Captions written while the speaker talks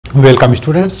Welcome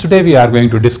students. Today we are going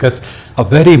to discuss a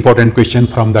very important question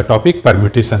from the topic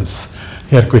permutations.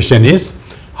 Here question is,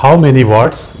 how many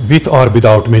words with or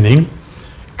without meaning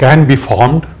can be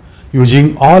formed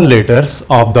using all letters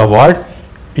of the word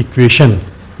equation,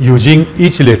 using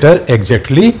each letter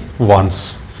exactly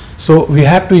once. So we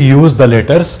have to use the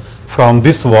letters from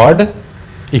this word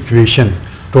equation.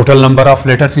 Total number of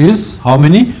letters is how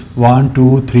many? 1,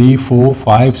 2, 3, 4,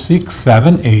 5, 6,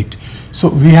 7, 8. So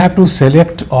we have to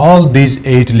select all these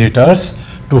 8 letters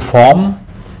to form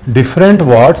different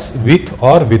words with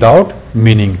or without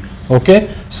meaning. Okay,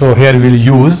 so here we'll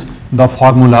use the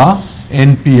formula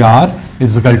NPR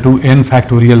is equal to n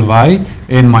factorial y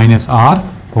n minus r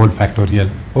whole factorial.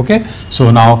 Okay,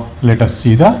 so now let us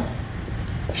see the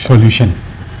solution.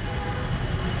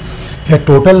 Here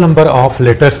total number of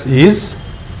letters is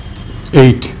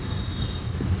 8.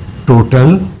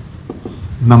 Total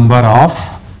number of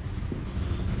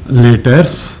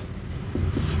letters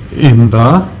in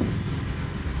the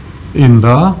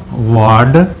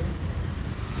word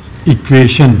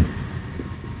equation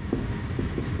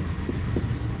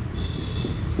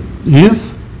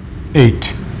is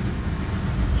 8.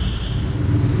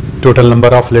 Total number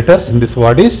of letters in this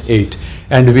word is 8,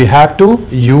 and we have to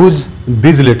use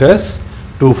these letters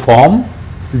to form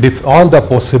all the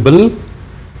possible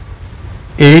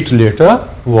 8 letter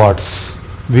words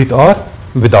with or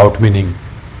without meaning.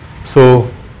 So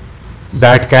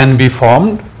that can be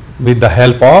formed with the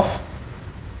help of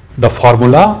the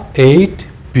formula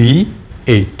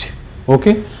 8p8.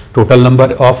 Okay, total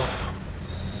number of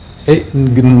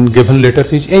given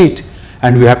letters is 8,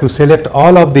 and we have to select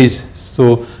all of these.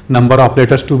 So number of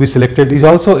letters to be selected is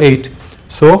also 8.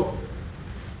 So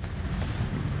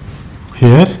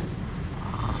here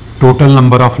total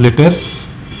number of letters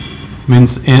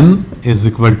means n is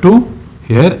equal to,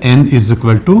 here n is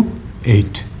equal to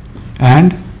 8,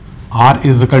 and r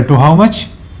is equal to how much?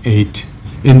 8.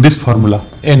 In this formula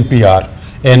NPR,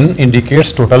 n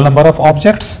indicates total number of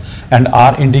objects and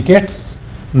r indicates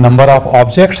number of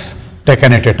objects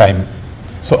taken at a time.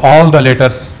 So all the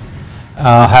letters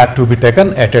have to be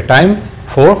taken at a time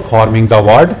for forming the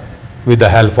word with the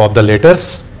help of the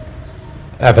letters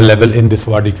available in this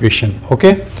word equation.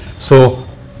 Okay, so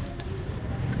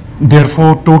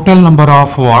therefore total number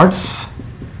of words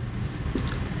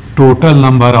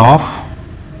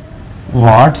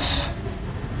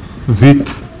with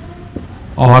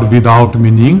or without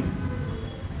meaning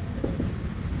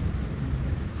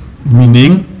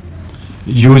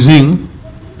using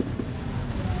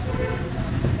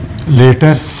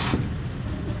letters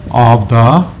of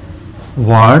the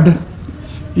word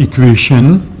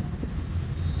equation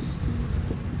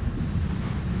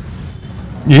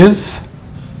is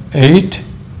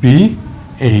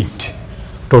 8p8.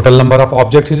 Total number of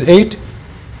objects is 8,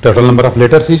 total number of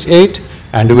letters is 8,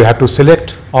 and we have to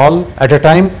select all at a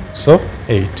time, so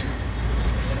 8.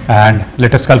 And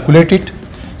let us calculate it.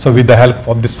 So with the help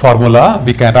of this formula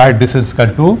we can write this is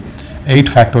equal to 8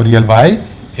 factorial by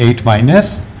 8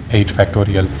 minus 8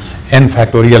 factorial, n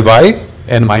factorial by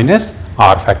n minus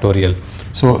r factorial.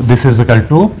 So this is equal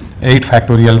to 8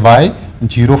 factorial by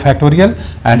 0 factorial,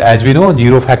 and as we know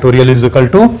 0 factorial is equal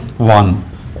to 1.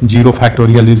 0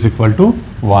 factorial is equal to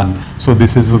 1. So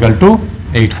this is equal to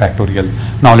 8 factorial.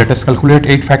 Now let us calculate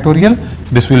 8 factorial.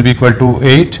 This will be equal to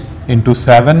 8 into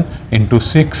 7 into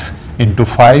 6 into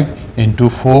 5 into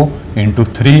 4 into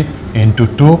 3 into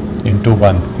 2 into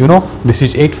 1. You know, this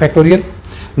is 8 factorial.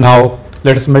 Now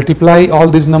let us multiply all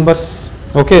these numbers.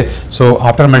 Okay, so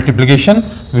after multiplication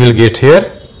we will get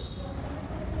here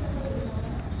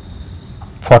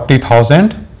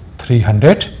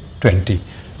 40,320.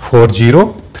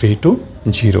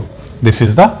 40320. This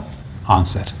is the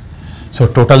answer. So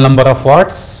total number of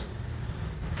words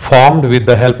formed with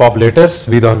the help of letters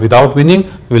with or without meaning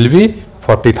will be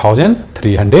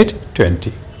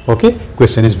 40,320. Okay,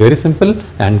 question is very simple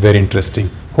and very interesting.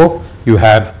 Hope you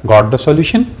have got the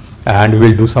solution, and we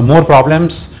will do some more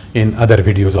problems in other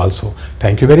videos also.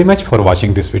 Thank you very much for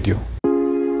watching this video.